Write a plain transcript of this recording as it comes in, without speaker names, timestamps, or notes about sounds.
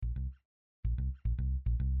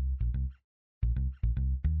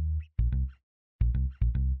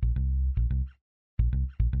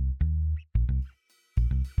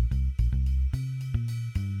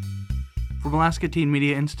From Alaska Teen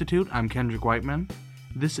Media Institute, I'm Kendrick Whiteman.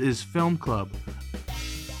 This is Film Club,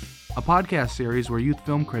 a podcast series where youth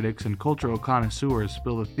film critics and cultural connoisseurs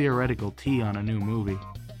spill the theoretical tea on a new movie.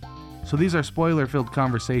 So these are spoiler-filled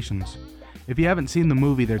conversations. If you haven't seen the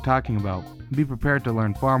movie they're talking about, be prepared to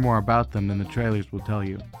learn far more about them than the trailers will tell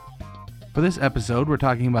you. For this episode, we're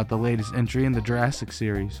talking about the latest entry in the Jurassic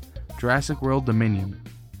series, Jurassic World Dominion.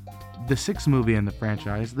 The sixth movie in the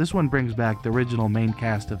franchise, this one brings back the original main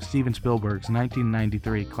cast of Steven Spielberg's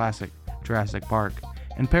 1993 classic, Jurassic Park,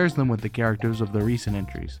 and pairs them with the characters of the recent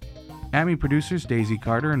entries. AMI producers Daisy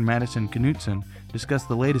Carter and Madison Knutson discuss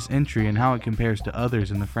the latest entry and how it compares to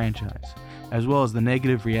others in the franchise, as well as the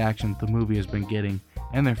negative reactions the movie has been getting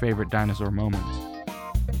and their favorite dinosaur moments.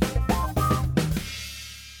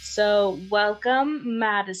 So, welcome,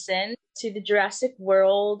 Madison, to the Jurassic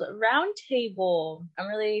World Roundtable. I'm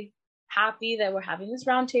really happy that we're having this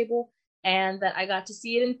roundtable and that I got to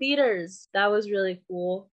see it in theaters. That was really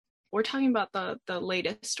cool. We're talking about the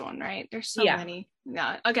latest one, right? There's so many.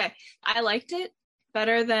 Yeah. Okay. I liked it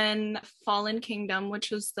better than Fallen Kingdom,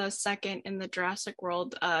 which was the second in the Jurassic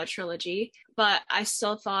World trilogy, but I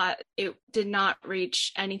still thought it did not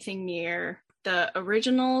reach anything near the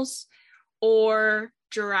originals or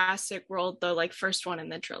Jurassic World, the first one in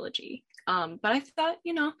the trilogy. But I thought,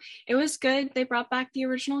 it was good. They brought back the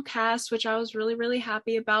original cast, which I was really, really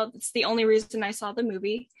happy about. It's the only reason I saw the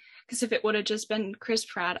movie, because if it would have just been Chris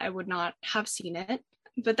Pratt, I would not have seen it.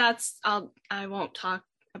 But I won't talk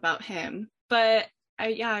about him. But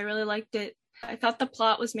I really liked it. I thought the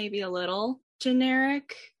plot was maybe a little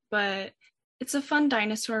generic, but it's a fun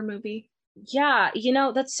dinosaur movie. Yeah,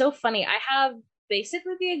 that's so funny. I have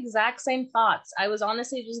basically the exact same thoughts. I was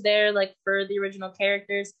honestly just there for the original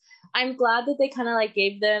characters. I'm glad that they kind of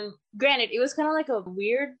gave them, granted, it was kind of a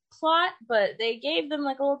weird plot, but they gave them a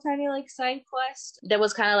little tiny side quest that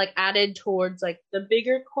was kind of added towards the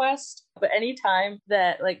bigger quest. But anytime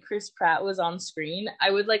that Chris Pratt was on screen,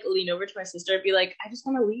 I would lean over to my sister and be like, I just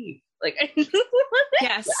want to leave.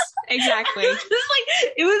 Yes, exactly. It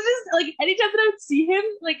was just anytime that I would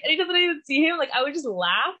see him, I would just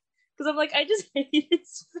laugh because I'm I just hate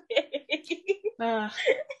his face.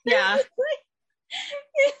 Yeah.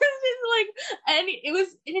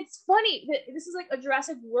 It's funny that this is a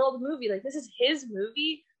Jurassic World movie. This is his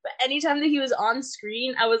movie, but anytime that he was on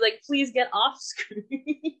screen, I was please get off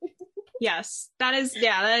screen. Yes, that's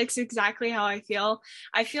exactly how I feel.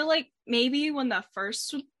 I feel maybe when the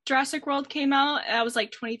first Jurassic World came out, that was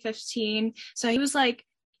 2015, so he was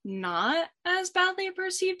not as badly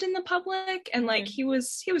perceived in the public, and he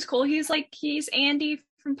was cool. He's Andy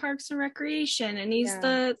from Parks and Recreation, and he's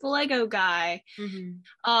the Lego guy.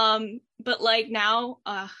 Mm-hmm. But now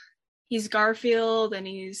he's Garfield and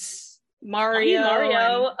he's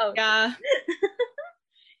Mario. Yeah.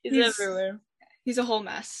 he's everywhere. He's a whole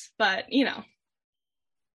mess, but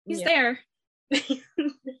he's there.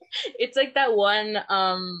 It's that one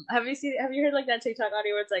have you heard that TikTok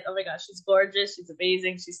audio where it's oh my gosh, she's gorgeous, she's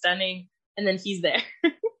amazing, she's stunning, and then he's there.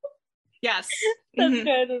 Yes. That's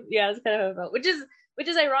kind of how I felt, which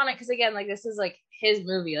is ironic because again this is his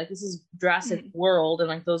movie, this is Jurassic World,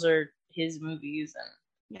 and those are his movies.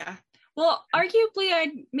 And yeah, well, arguably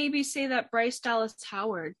I'd maybe say that Bryce Dallas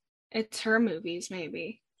Howard, it's her movies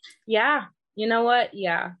maybe. Yeah, you know what,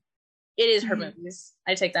 yeah, it is her movies.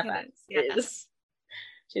 I take that back. It is.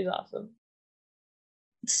 She's awesome.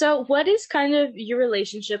 So what is kind of your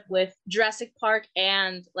relationship with Jurassic Park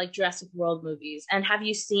and Jurassic World movies, and have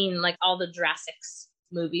you seen all the Jurassics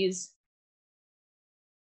movies?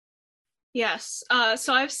 Yes.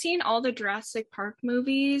 So I've seen all the Jurassic Park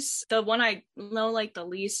movies. The one I know the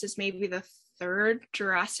least is maybe the third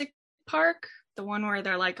Jurassic Park, the one where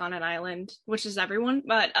they're on an island, which is everyone,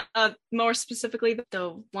 but more specifically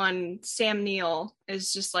the one Sam Neill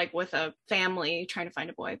is just with a family trying to find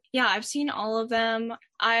a boy. Yeah, I've seen all of them.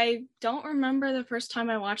 I don't remember the first time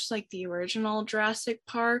I watched the original Jurassic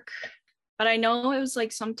Park, but I know it was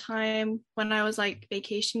sometime when I was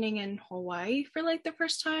vacationing in Hawaii for the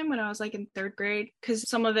first time when I was in third grade, because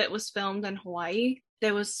some of it was filmed in Hawaii.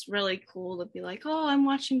 It was really cool to be oh, I'm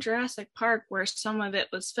watching Jurassic Park where some of it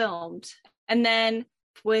was filmed. And then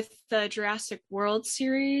with the Jurassic World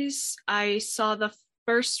series, I saw the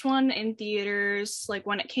first one in theaters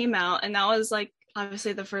when it came out, and that was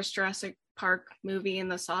obviously the first Jurassic Park movie in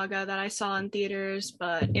the saga that I saw in theaters,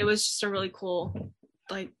 but it was just a really cool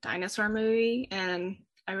dinosaur movie, and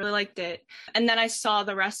I really liked it. And then I saw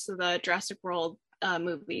the rest of the Jurassic World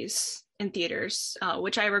movies in theaters,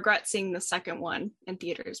 which I regret seeing the second one in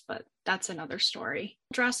theaters, but that's another story.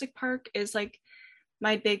 Jurassic Park is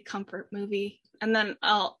my big comfort movie. And then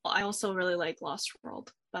I also really like Lost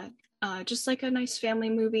World, but just like a nice family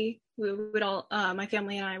movie. We would all, my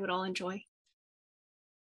family and I would all enjoy.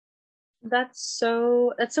 That's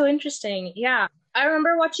so interesting. Yeah. I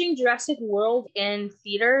remember watching Jurassic World in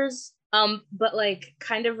theaters, but like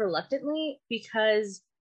kind of reluctantly because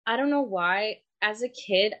I don't know why. As a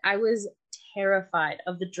kid, I was terrified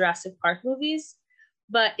of the Jurassic Park movies,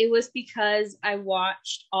 but it was because I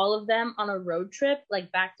watched all of them on a road trip,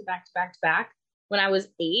 like back to back to back to back when I was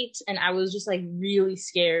 8, and I was just like really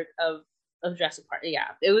scared of Jurassic Park. Yeah,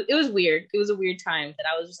 it was weird. It was a weird time that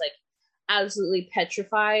I was just like absolutely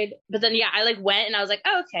petrified. But then yeah, I like went and I was like,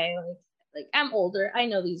 oh, okay, like I'm older. I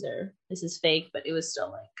know this is fake, but it was still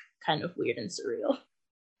like kind of weird and surreal.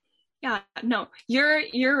 Yeah, no,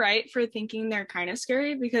 you're right for thinking they're kind of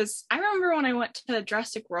scary, because I remember when I went to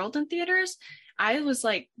Jurassic World in theaters, I was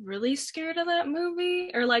like really scared of that movie,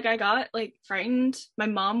 or like I got like frightened. My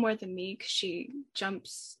mom more than me, because she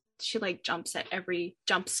like jumps at every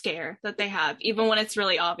jump scare that they have, even when it's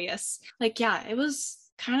really obvious. Like, yeah, it was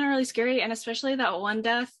kind of really scary. And especially that one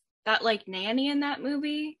death, that like nanny in that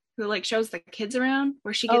movie who like shows the kids around,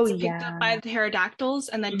 where she gets picked up by the pterodactyls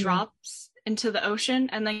and then drops into the ocean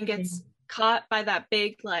and then gets caught by that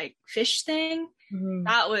big like fish thing.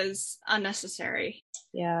 That was unnecessary.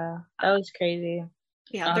 Yeah, that was crazy.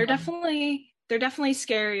 Yeah, they're definitely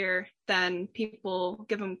scarier than people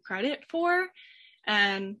give them credit for.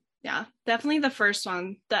 And yeah, definitely the first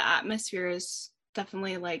one, the atmosphere is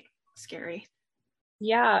definitely like scary.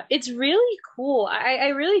 Yeah, it's really cool. I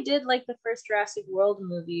really did like the first Jurassic World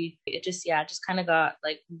movie. It just kind of got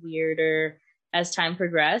like weirder as time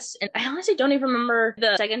progressed. And I honestly don't even remember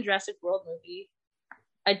the second Jurassic World movie.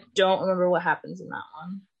 I don't remember what happens in that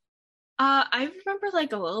one. I remember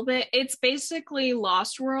like a little bit. It's basically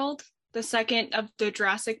Lost World, the second of the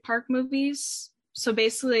Jurassic Park movies. So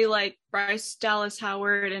basically like Bryce Dallas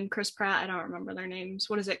Howard and Chris Pratt, I don't remember their names.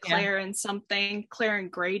 What is it? Claire and something. Claire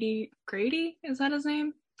and Grady? Is that his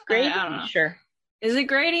name? Grady? I don't know. Sure. Is it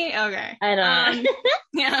Grady? Okay. I don't know.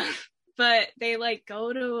 Yeah. But they like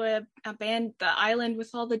go to the island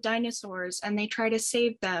with all the dinosaurs and they try to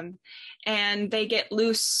save them, and they get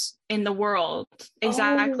loose in the world,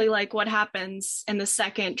 exactly like what happens in the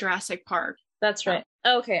second Jurassic Park. That's right.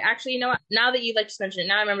 Okay, actually, you know what? Now that you've like just mentioned it,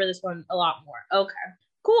 now I remember this one a lot more. Okay,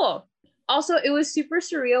 cool. Also, it was super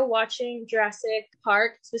surreal watching Jurassic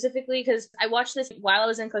Park, specifically because I watched this while I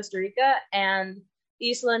was in Costa Rica, and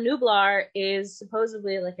Isla Nublar is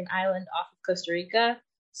supposedly like an island off of Costa Rica.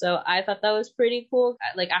 So I thought that was pretty cool.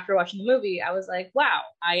 Like after watching the movie, I was like, wow,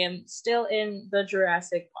 I am still in the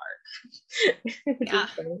Jurassic Park. Yeah.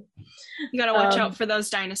 You gotta watch out for those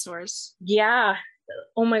dinosaurs. Yeah.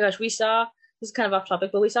 Oh my gosh, this is kind of off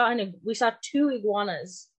topic, but we saw 2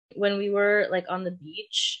 iguanas when we were like on the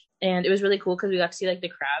beach, and it was really cool because we got to see like the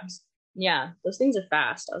crabs. Yeah, those things are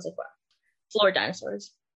fast. I was like, wow. Floor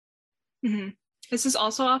dinosaurs. This is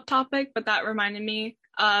also off topic, but that reminded me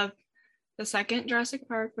of the second Jurassic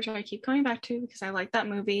Park, which I keep coming back to because I like that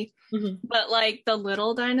movie. But like the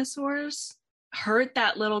little dinosaurs hurt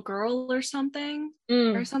that little girl or something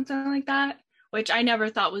like that, which I never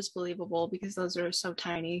thought was believable because those are so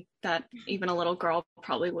tiny that even a little girl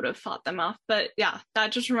probably would have fought them off. But yeah,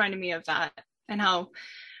 that just reminded me of that and how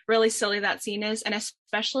really silly that scene is, and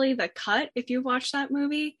especially the cut if you watch that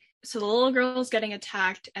movie. So the little girl is getting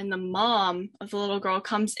attacked and the mom of the little girl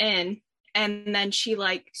comes in, and then she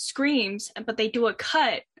like screams, but they do a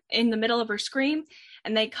cut in the middle of her scream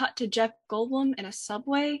and they cut to Jeff Goldblum in a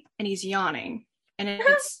subway and he's yawning. And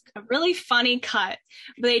it's a really funny cut,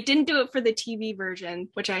 but they didn't do it for the TV version,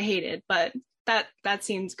 which I hated, but that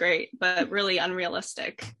scene's great, but really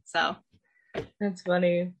unrealistic. So that's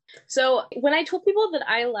funny. So when I told people that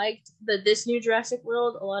I liked this new Jurassic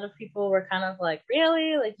World, a lot of people were kind of like,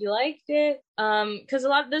 really? Like, you liked it? Because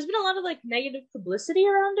there's been a lot of like negative publicity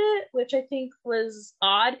around it, which I think was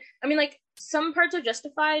odd. I mean, like some parts are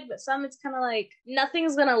justified, but some it's kind of like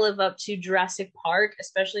nothing's gonna live up to Jurassic Park,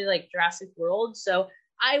 especially like Jurassic World. So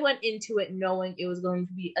I went into it knowing it was going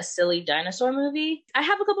to be a silly dinosaur movie. I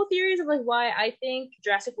have a couple theories of like why I think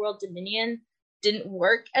Jurassic World Dominion didn't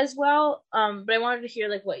work as well, but I wanted to hear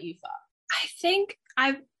like what you thought. I think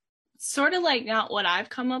I've sort of like not what I've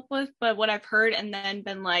come up with, but what I've heard and then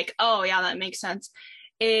been like, oh yeah, that makes sense.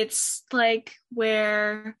 It's like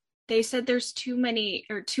where they said there's too many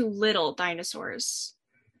or too little dinosaurs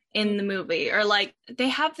in the movie, or like they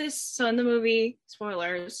have this, so in the movie,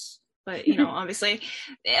 spoilers, but you know, obviously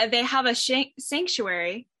they have a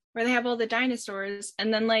sanctuary where they have all the dinosaurs,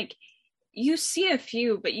 and then like you see a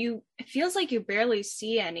few, but it feels like you barely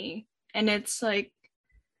see any. And it's like,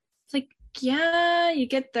 yeah, you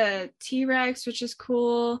get the T-Rex, which is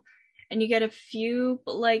cool, and you get a few,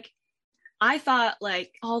 but like I thought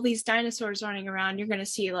like all these dinosaurs running around, you're gonna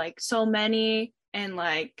see like so many and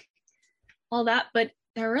like all that, but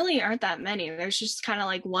there really aren't that many. There's just kind of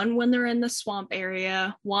like one when they're in the swamp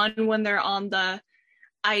area, one when they're on the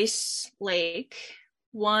ice lake,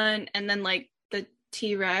 one, and then like the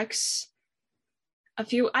T-Rex, a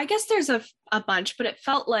few. I guess there's a bunch, but it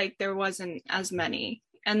felt like there wasn't as many.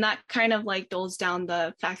 And that kind of like dulls down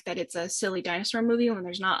the fact that it's a silly dinosaur movie when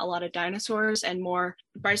there's not a lot of dinosaurs and more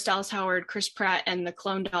Bryce Dallas Howard, Chris Pratt, and the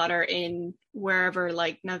clone daughter in wherever,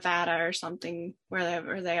 like Nevada or something,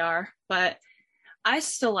 wherever they are. But I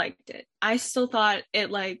still liked it. I still thought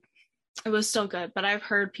it was still good. But I've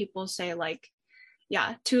heard people say like,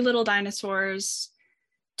 yeah, too little dinosaurs,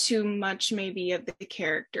 too much maybe of the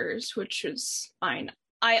characters, which was fine.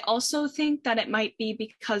 I also think that it might be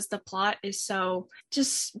because the plot is so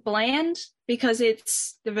just bland, because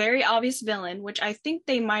it's the very obvious villain, which I think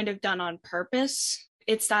they might have done on purpose.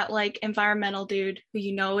 It's that like environmental dude who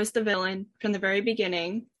you know is the villain from the very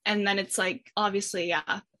beginning. And then it's like, obviously,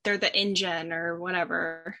 yeah, they're the InGen or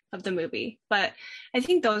whatever of the movie. But I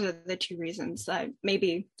think those are the two reasons that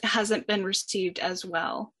maybe it hasn't been received as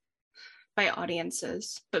well by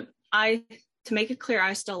audiences. But to make it clear,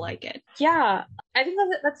 I still like it. Yeah, I think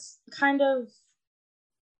that's kind of,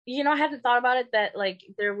 I hadn't thought about it that like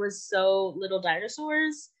there was so little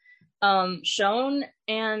dinosaurs shown,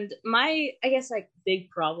 and my, I guess, like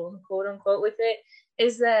big problem, quote unquote, with it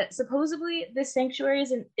is that supposedly this sanctuary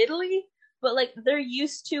is in Italy, but like they're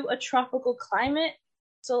used to a tropical climate,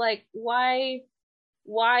 so like why,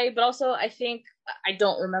 but also I think, I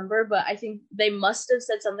don't remember, but I think they must have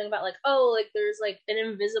said something about like, oh, like there's like an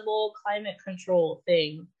invisible climate control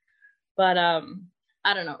thing. But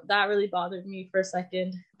I don't know, that really bothered me for a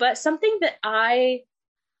second. But something that I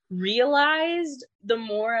realized the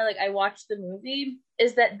more like I watched the movie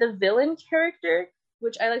is that the villain character,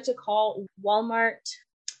 which I like to call Walmart,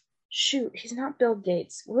 he's not Bill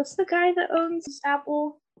Gates. What's the guy that owns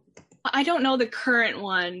Apple? I don't know the current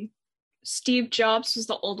one. Steve Jobs was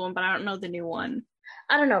the old one, but I don't know the new one.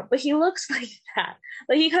 I don't know, but he looks like that.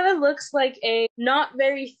 Like he kind of looks like a not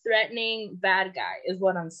very threatening bad guy is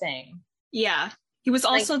what I'm saying. Yeah. He was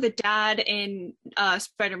also the dad in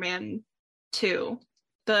Spider-Man 2,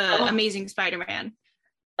 the Amazing Spider-Man.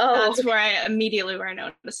 Oh, that's where I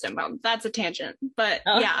noticed him. That's a tangent. But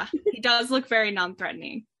yeah, he does look very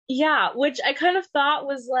non-threatening. Yeah, which I kind of thought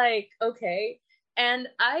was like, okay. And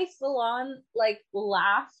I full on like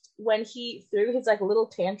laughed when he threw his like little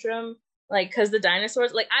tantrum, like because the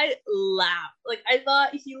dinosaurs, like I laughed, like I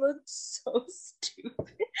thought he looked so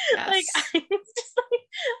stupid. Yes. Like I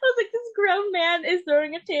was like, this grown man is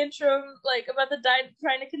throwing a tantrum like about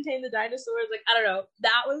trying to contain the dinosaurs. Like I don't know,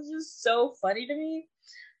 that was just so funny to me.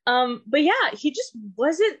 But yeah, he just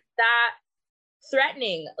wasn't that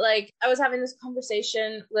threatening. Like I was having this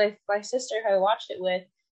conversation with my sister who I watched it with,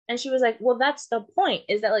 and she was like, well, that's the point,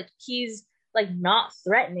 is that like he's like not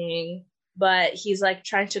threatening, but he's like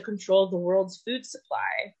trying to control the world's food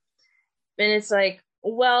supply. And it's like,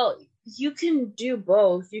 well, you can do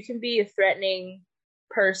both. You can be a threatening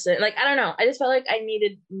person. Like, I don't know. I just felt like I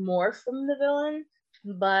needed more from the villain.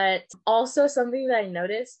 But also something that I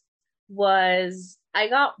noticed was I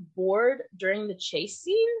got bored during the chase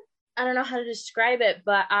scene. I don't know how to describe it,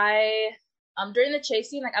 but during the chase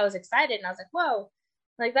scene, like I was excited and I was like, whoa,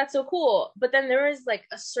 like that's so cool. But then there was like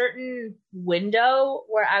a certain window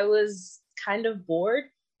where I was kind of bored,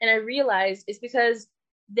 and I realized it's because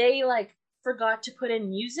they like forgot to put in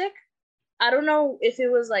music. I don't know if it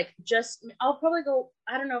was like just, I'll probably go,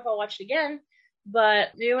 I don't know if I'll watch it again, but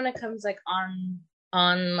maybe when it comes like on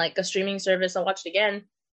like a streaming service, I'll watch it again.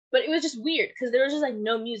 But it was just weird because there was just like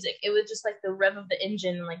no music. It was just like the rev of the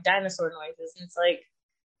engine and like dinosaur noises, and it's like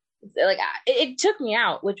it took me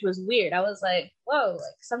out, which was weird. I was like, whoa,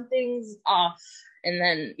 like something's off. And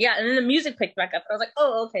then the music picked back up. I was like,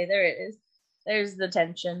 oh, okay, there it is. There's the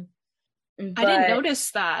tension. But I didn't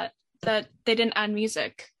notice that they didn't add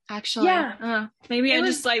music, actually. Yeah. Maybe I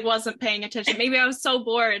just like wasn't paying attention. Maybe I was so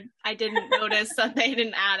bored I didn't notice that they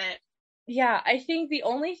didn't add it. Yeah, I think the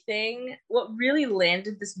only thing, what really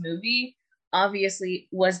landed this movie, obviously,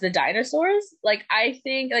 was the dinosaurs. Like, I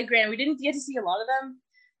think, like, granted, we didn't get to see a lot of them,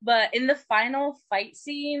 but in the final fight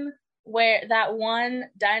scene where that one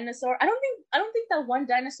dinosaur, I don't think that one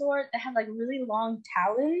dinosaur that had like really long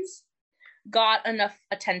talons got enough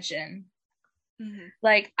attention. Mm-hmm.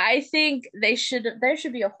 Like I think there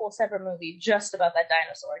should be a whole separate movie just about that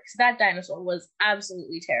dinosaur, because that dinosaur was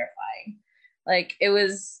absolutely terrifying. Like it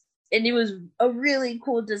was a really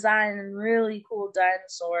cool design and really cool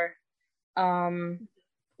dinosaur.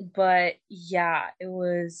 But yeah, it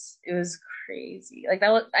was crazy. Like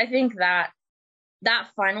that was, I think that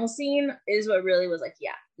final scene is what really was like,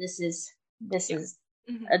 yeah, this is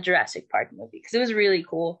a Jurassic Park movie, because it was really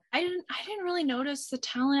cool. I didn't really notice the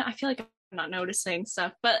talent. I feel like I'm not noticing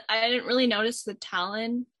stuff, but I didn't really notice the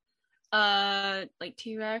talent like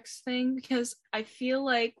T-Rex thing, because I feel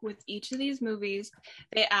like with each of these movies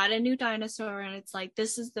they add a new dinosaur and it's like,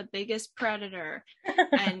 this is the biggest predator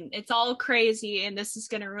and it's all crazy and this is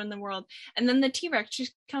going to ruin the world, and then the T-Rex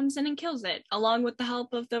just comes in and kills it along with the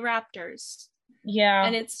help of the raptors. Yeah.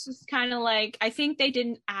 And it's just kind of like, I think they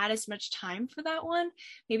didn't add as much time for that one,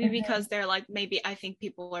 maybe because they're like, maybe I think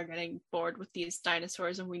people are getting bored with these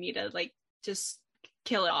dinosaurs and we need to like just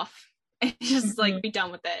kill it off and just like be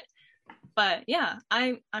done with it. But yeah,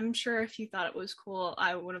 I'm sure if you thought it was cool,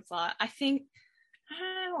 I would have thought. I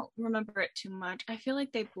don't remember it too much. I feel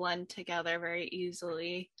like they blend together very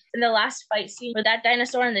easily. In the last fight scene where that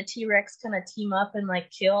dinosaur and the T-Rex kind of team up and like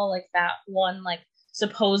kill like that one like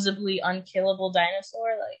supposedly unkillable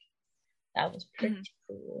dinosaur, like that was pretty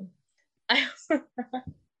cool. I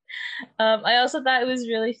also thought it was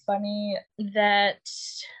really funny that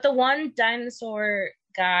the one dinosaur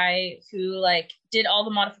guy who like did all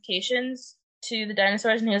the modifications to the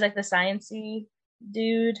dinosaurs, and he was like the sciencey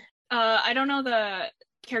dude. I don't know the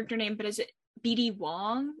character name, but is it BD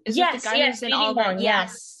Wong? Is yes, it the guy yes, who's in BD all Wong, the...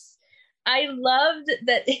 yes. I loved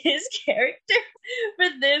that his character for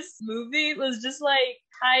this movie was just like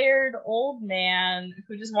tired old man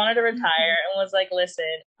who just wanted to retire and was like, listen,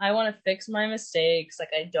 I want to fix my mistakes.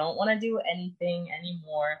 Like, I don't want to do anything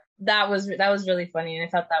anymore. That was really funny. And I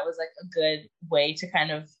thought that was like a good way to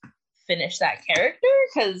kind of finish that character.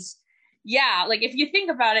 Because yeah, like if you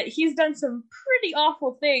think about it, he's done some pretty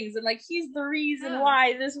awful things. And like, he's the reason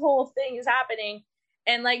why this whole thing is happening.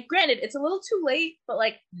 And like, granted, it's a little too late, but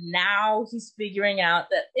like now he's figuring out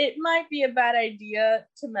that it might be a bad idea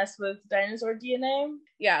to mess with dinosaur DNA.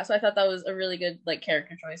 Yeah, so I thought that was a really good like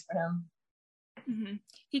character choice for him.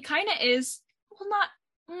 He kind of is, well, not,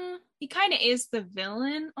 he kind of is the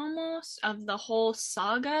villain almost of the whole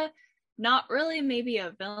saga. Not really maybe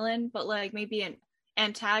a villain, but like maybe an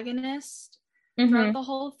antagonist throughout the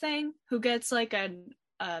whole thing, who gets like a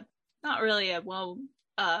not really a well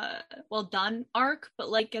done arc, but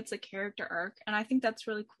like gets a character arc. And I think that's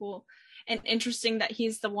really cool and interesting that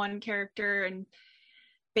he's the one character in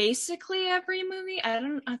basically every movie.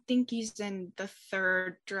 I think he's in the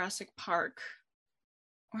third Jurassic Park,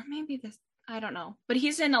 or maybe this, I don't know, but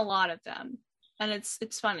he's in a lot of them. And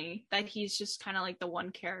it's funny that he's just kind of like the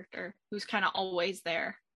one character who's kind of always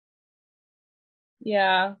there.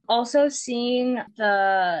 Yeah. Also seeing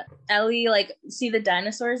the Ellie like see the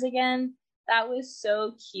dinosaurs again, that was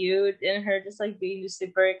so cute, and her just like being just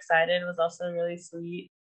super excited was also really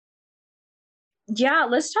sweet. Yeah,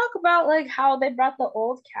 let's talk about like how they brought the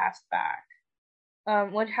old cast back.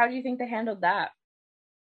 How do you think they handled that?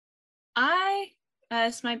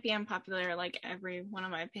 This might be unpopular like every one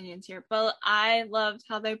of my opinions here, but I loved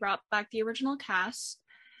how they brought back the original cast.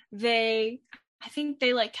 I think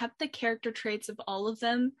they like kept the character traits of all of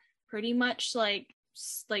them pretty much like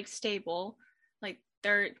stable. Like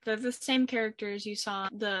they're the same characters you saw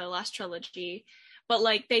in the last trilogy, but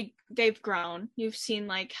like they've grown. You've seen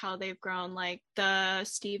like how they've grown, like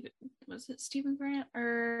was it Stephen Grant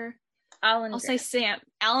or Alan I'll Grant. say Sam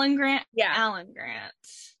Alan Grant. Yeah, Alan Grant.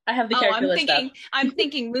 I have the character list up. I'm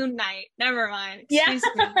thinking Moon Knight. Never mind. Excuse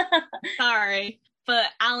me. Sorry, but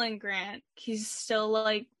Alan Grant, he's still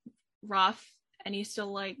like rough, and he's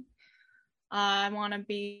still like, I want to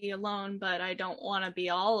be alone, but I don't want to be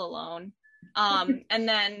all alone. And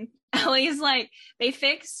then Ellie's like, they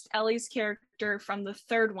fixed Ellie's character from the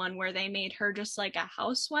third one where they made her just like a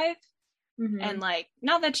housewife. And like,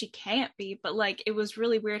 not that she can't be, but like it was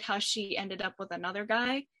really weird how she ended up with another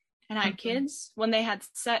guy and had kids when they had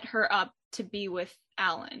set her up to be with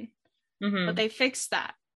Alan. But they fixed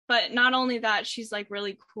that. But not only that, she's like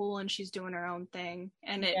really cool and she's doing her own thing,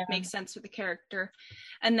 and it makes sense with the character.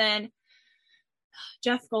 And then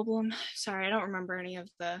Jeff Goldblum, sorry, I don't remember any of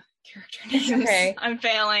the character names. It's okay. I'm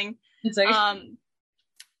failing. It's okay.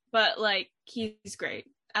 But like he's great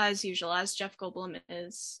as usual, as Jeff Goldblum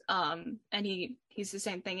is. And he's the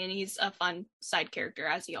same thing, and he's a fun side character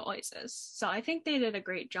as he always is. So I think they did a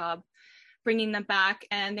great job bringing them back,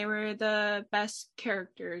 and they were the best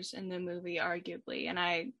characters in the movie, arguably. And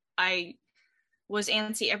I was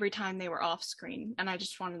antsy every time they were off screen, and I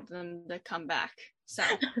just wanted them to come back. So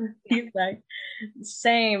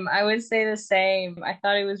same. I would say the same. I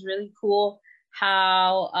thought it was really cool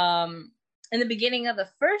how in the beginning of the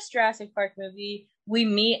first Jurassic Park movie, we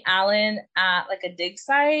meet Alan at like a dig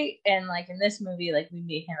site, and like in this movie, like we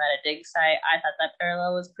meet him at a dig site. I thought that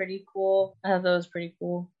parallel was pretty cool. I thought that was pretty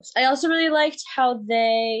cool. I also really liked how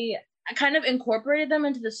they kind of incorporated them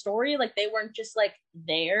into the story. Like they weren't just like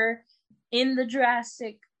there in the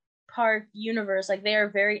Jurassic Park universe. Like they are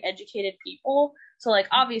very educated people. So like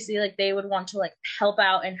obviously like they would want to like help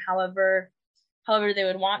out in however they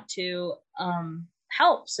would want to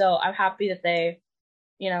help. So I'm happy that they,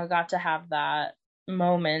 you know, got to have that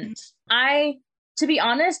moment. To be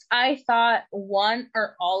honest, I thought one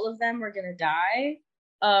or all of them were gonna die.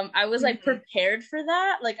 I was like prepared for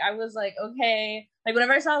that. Like I was like, okay, like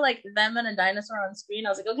whenever I saw like them and a dinosaur on screen, I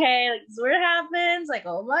was like, okay, like this is where it happens. Like,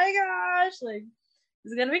 oh my gosh, like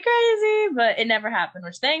this is gonna be crazy. But it never happened,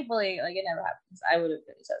 which thankfully, like it never happens. I would have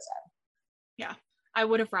been so sad. Yeah, I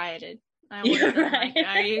would have rioted. I would have been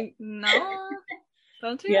like, no,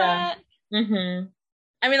 don't do that.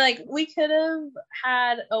 I mean, like, we could have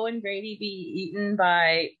had Owen Grady be eaten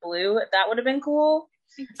by Blue. That would have been cool.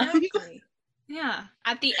 Exactly. Yeah.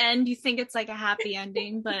 At the end, you think it's like a happy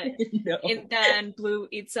ending, but No. then Blue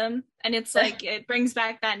eats him. And it's like, it brings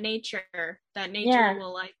back that nature. That nature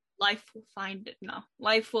will like, life will find it. No,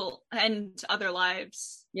 life will end other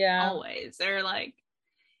lives. Yeah. Always. They're like,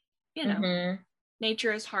 you know,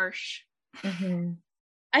 nature is harsh.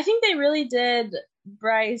 I think they really did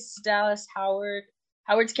Bryce Dallas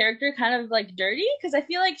Howard's character kind of like dirty, because I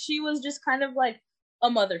feel like she was just kind of like a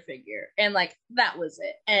mother figure, and like that was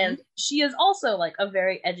it. And she is also like a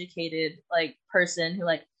very educated like person who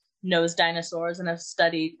like knows dinosaurs and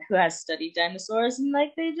who has studied dinosaurs, and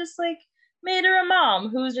like they just like made her a mom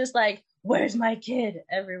who's just like, where's my kid,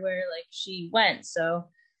 everywhere like she went. So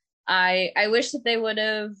I wish that they would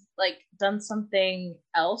have like done something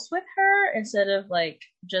else with her instead of like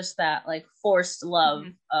just that like forced love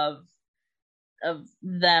of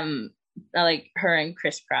them, like her and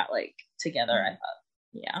Chris Pratt like together. I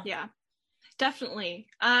thought, yeah, definitely.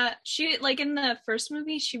 She like in the first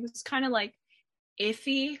movie, she was kind of like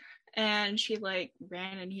iffy, and she like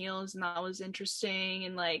ran in heels, and that was interesting.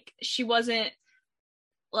 And like she wasn't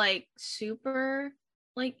like super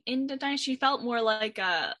like into dinosaurs. She felt more like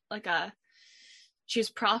a she was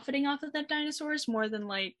profiting off of the dinosaurs more than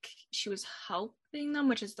like she was helping them,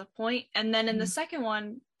 which is the point. And then in the second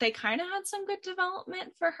one, they kind of had some good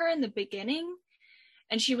development for her in the beginning,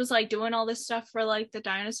 and she was like doing all this stuff for like the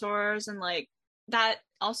dinosaurs, and like that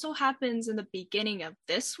also happens in the beginning of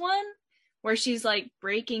this one where she's like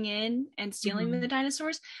breaking in and stealing the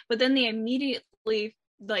dinosaurs, but then they immediately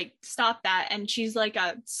like stop that, and she's like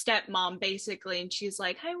a stepmom basically, and she's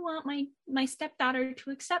like, I want my stepdaughter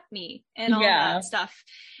to accept me and all that stuff.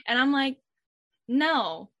 And I'm like,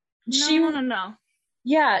 no.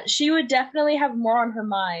 Yeah, she would definitely have more on her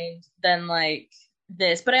mind than like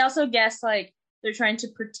this. But I also guess like they're trying to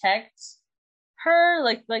protect her,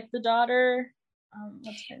 like the daughter.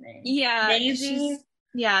 What's her name? Yeah, Maisie.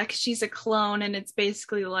 Because she's a clone, and it's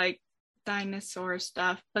basically like dinosaur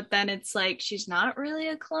stuff. But then it's like she's not really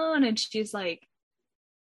a clone, and she's like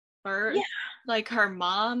like her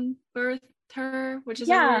mom birthed her, which is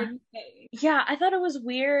a weird thing. Yeah, I thought it was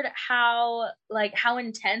weird how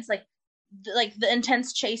intense like the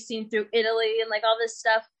intense chase scene through Italy and like all this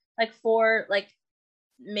stuff like for like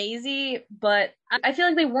Maisie, but I feel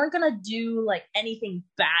like they weren't gonna do like anything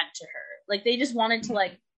bad to her. Like they just wanted to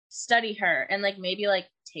like study her and like maybe like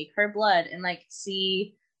take her blood and like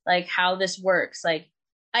see like how this works. Like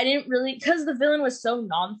I didn't really, because the villain was so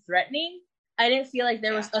non-threatening, I didn't feel like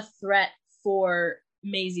there was a threat for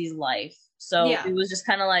Maisie's life. So it was just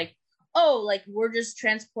kind of like, oh, like we're just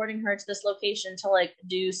transporting her to this location to like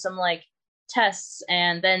do some like tests,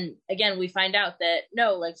 and then again we find out that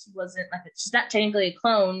no, like she wasn't like, she's not technically a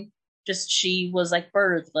clone, just she was like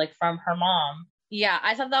birthed like from her mom. Yeah,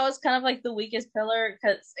 I thought that was kind of like the weakest pillar,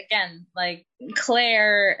 because again, like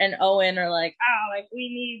Claire and Owen are like, oh, like we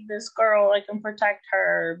need this girl, like, and protect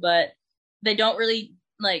her, but they don't really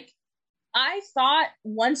like. I thought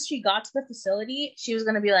once she got to the facility, she was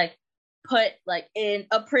gonna be like put like in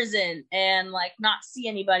a prison and like not see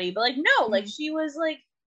anybody, but like no, like she was like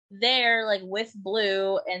there like with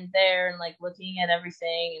Blue and there and like looking at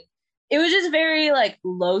everything. It was just very like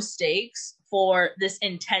low stakes for this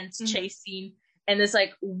intense chase scene, and this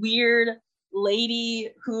like weird lady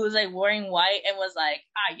who was like wearing white and was like,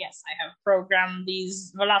 yes, I have programmed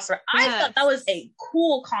these velociraptors. I thought that was a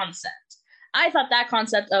cool concept. I thought that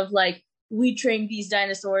concept of like, we train these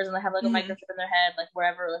dinosaurs and they have like a microchip in their head, like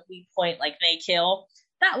wherever like we point, like they kill.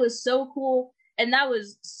 That was so cool, and that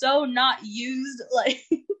was so not used. Like,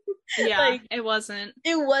 like, it wasn't.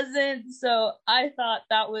 So I thought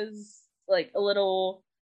that was like a little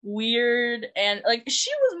weird, and like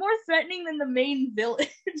she was more threatening than the main villain.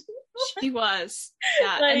 She was.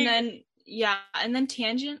 Yeah. Like- and then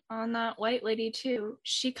tangent on that white lady too.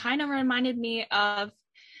 She kind of reminded me of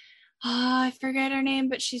I forget her name,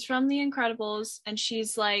 but she's from The Incredibles, and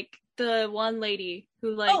she's like the one lady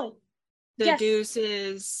who like yes. Deuce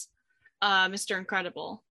is Mr.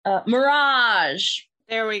 Incredible. Mirage.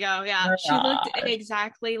 There we go. Yeah. Mirage. She looked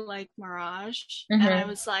exactly like Mirage. And I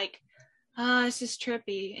was like, this is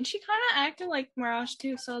trippy. And she kind of acted like Mirage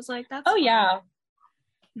too. So I was like, that's fun. Yeah.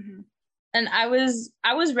 Mm-hmm. And I was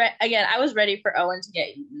ready for Owen to get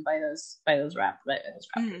eaten by those raptors.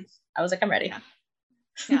 Mm-hmm. I was like, I'm ready.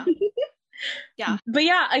 Yeah. Yeah. But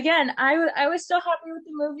yeah, again, I was so happy with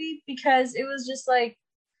the movie because it was just like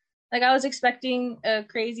I was expecting a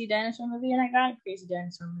crazy dinosaur movie, and I got a crazy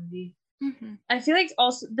dinosaur movie. Mm-hmm. I feel like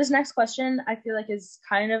also this next question I feel like is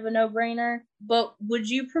kind of a no-brainer, but would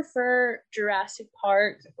you prefer Jurassic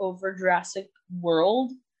Park over Jurassic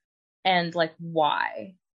World, and like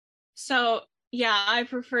why? So yeah, I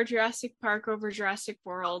prefer Jurassic Park over Jurassic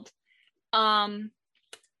World,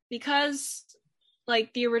 because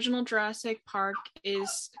like the original Jurassic Park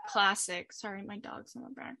is classic. Sorry, my dog's in the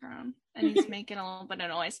background and he's making a little bit of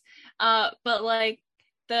noise. But like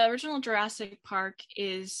the original Jurassic Park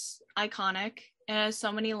is iconic. It has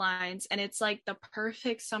so many lines, and it's like the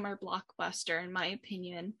perfect summer blockbuster in my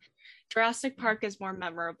opinion. Jurassic Park is more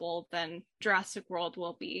memorable than Jurassic World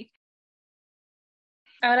will be.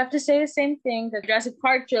 I would have to say the same thing. The Jurassic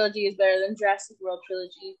Park trilogy is better than Jurassic World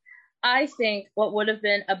trilogy. I think what would have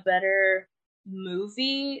been a better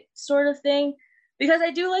movie sort of thing, because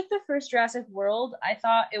I do like the first Jurassic World. I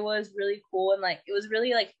thought it was really cool, and like it was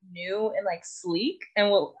really like new and like sleek,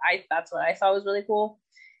 and that's what I thought was really cool.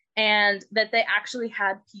 And that they actually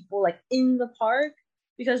had people like in the park,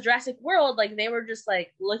 because Jurassic World, like they were just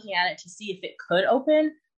like looking at it to see if it could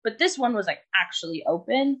open, but this one was like actually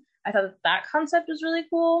open. I thought that concept was really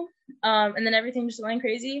cool. And then everything just went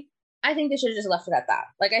crazy. I think they should have just left it at that.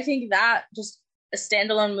 Like I think that just a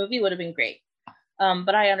standalone movie would have been great.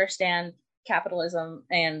 But I understand capitalism,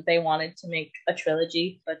 and they wanted to make a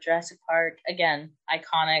trilogy. But Jurassic Park, again,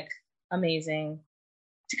 iconic, amazing.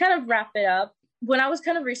 To kind of wrap it up, when I was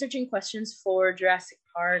kind of researching questions for Jurassic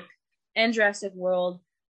Park and Jurassic World,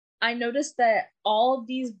 I noticed that all of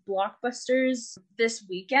these blockbusters this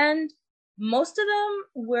weekend, most of them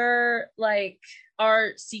were like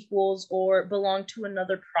are sequels or belong to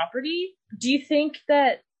another property. Do you think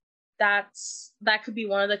that could be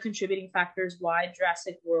one of the contributing factors why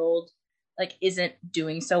Jurassic World like isn't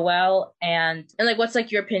doing so well? And like what's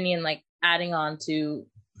like your opinion like adding on to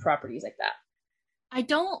properties like that? I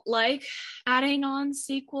don't like adding on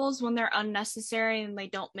sequels when they're unnecessary and they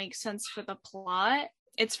don't make sense for the plot.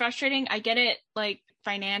 It's frustrating. I get it, like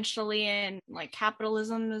financially, and like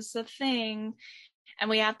capitalism is the thing and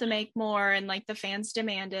we have to make more, and like the fans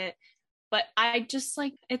demand it. But I just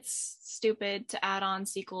like, it's stupid to add on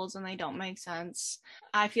sequels and they don't make sense.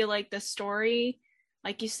 I feel like the story,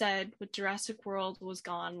 like you said, with Jurassic World was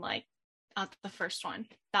gone like at the first one.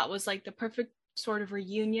 That was like the perfect sort of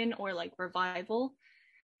reunion or like revival.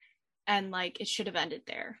 And like it should have ended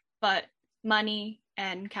there. But money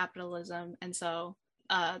and capitalism, and so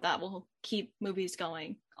that will keep movies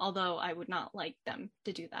going. Although I would not like them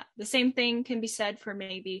to do that. The same thing can be said for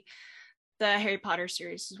maybe the Harry Potter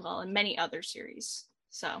series as well, and many other series.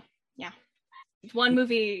 So yeah, one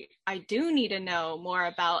movie I do need to know more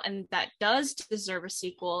about, and that does deserve a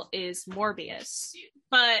sequel, is Morbius.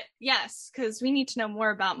 But yes, because we need to know more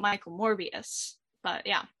about Michael Morbius. But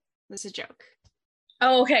yeah, this is a joke.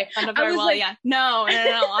 Oh, okay. Very well, like... yeah. No,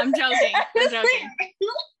 I'm joking. I'm joking. I was like,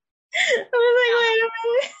 wait a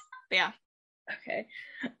minute. Yeah. Okay.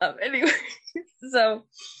 Anyway, so,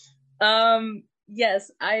 yes,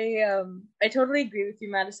 I totally agree with you,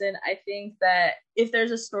 Madison. I think that if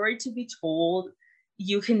there's a story to be told,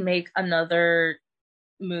 you can make another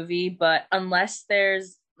movie, but unless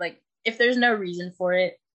there's like, if there's no reason for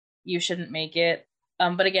it, you shouldn't make it.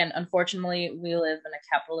 But again, unfortunately, we live in a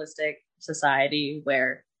capitalistic society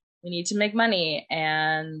where we need to make money,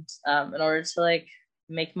 and in order to like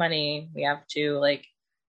make money, we have to like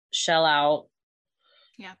shell out.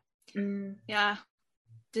 Yeah. Yeah.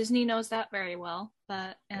 Disney knows that very well,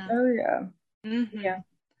 but oh yeah. Mm-hmm. Yeah.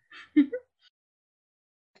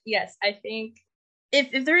 Yes, I think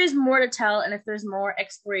if there is more to tell, and if there's more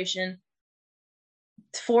exploration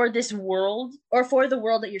for this world, or for the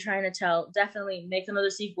world that you're trying to tell, definitely make another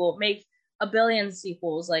sequel, make a billion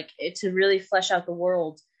sequels, like it, to really flesh out the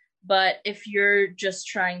world. But if you're just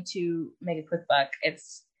trying to make a quick buck,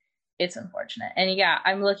 it's unfortunate. And yeah,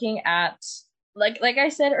 I'm looking at like I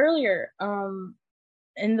said earlier,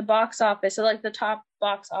 in the box office, so like the top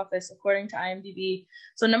box office according to IMDb.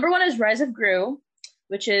 So number 1 is Rise of Gru,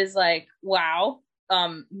 which is like, wow,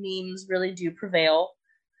 memes really do prevail.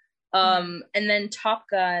 And then Top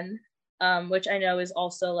Gun, which I know is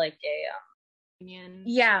also like a reunion.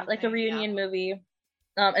 Yeah, like a reunion movie.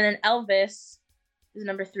 And then Elvis is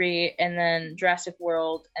number 3, and then Jurassic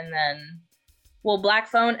World, and then Black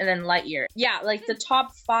Phone, and then Lightyear. Yeah, like the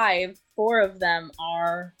top 5, 4 of them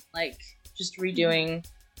are like just redoing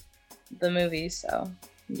the movies. So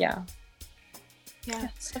yeah,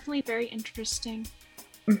 it's definitely very interesting.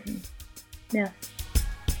 Mm-hmm. Yeah.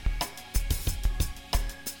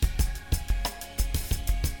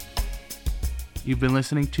 You've been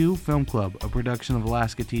listening to Film Club, a production of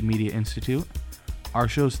Alaska Teen Media Institute. Our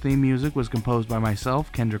show's theme music was composed by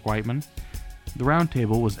myself, Kendrick Whiteman. The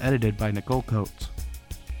Roundtable was edited by Nicole Coates.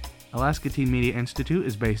 Alaska Teen Media Institute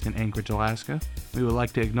is based in Anchorage, Alaska. We would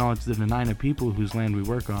like to acknowledge the Dena'ina people whose land we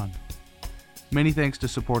work on. Many thanks to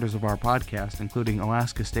supporters of our podcast, including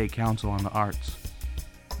Alaska State Council on the Arts.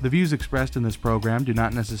 The views expressed in this program do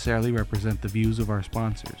not necessarily represent the views of our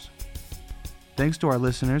sponsors. Thanks to our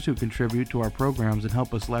listeners who contribute to our programs and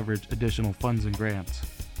help us leverage additional funds and grants.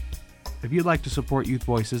 If you'd like to support Youth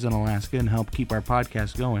Voices in Alaska and help keep our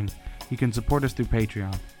podcast going, you can support us through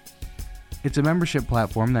Patreon. It's a membership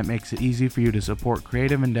platform that makes it easy for you to support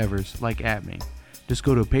creative endeavors like AtMe. Just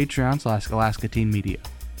go to Patreon/Alaska Teen Media.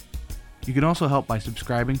 You can also help by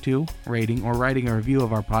subscribing to, rating, or writing a review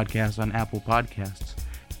of our podcast on Apple Podcasts.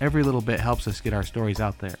 Every little bit helps us get our stories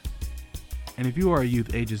out there. And if you are a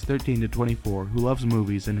youth ages 13 to 24 who loves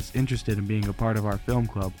movies and is interested in being a part of our film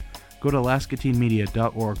club, go to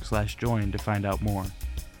alaskateenmedia.org/join to find out more.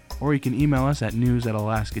 Or you can email us at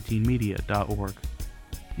news@alaskateenmedia.org.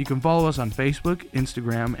 You can follow us on Facebook,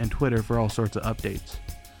 Instagram, and Twitter for all sorts of updates.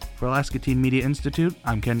 For Alaska Teen Media Institute,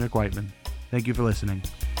 I'm Kendrick Whiteman. Thank you for listening.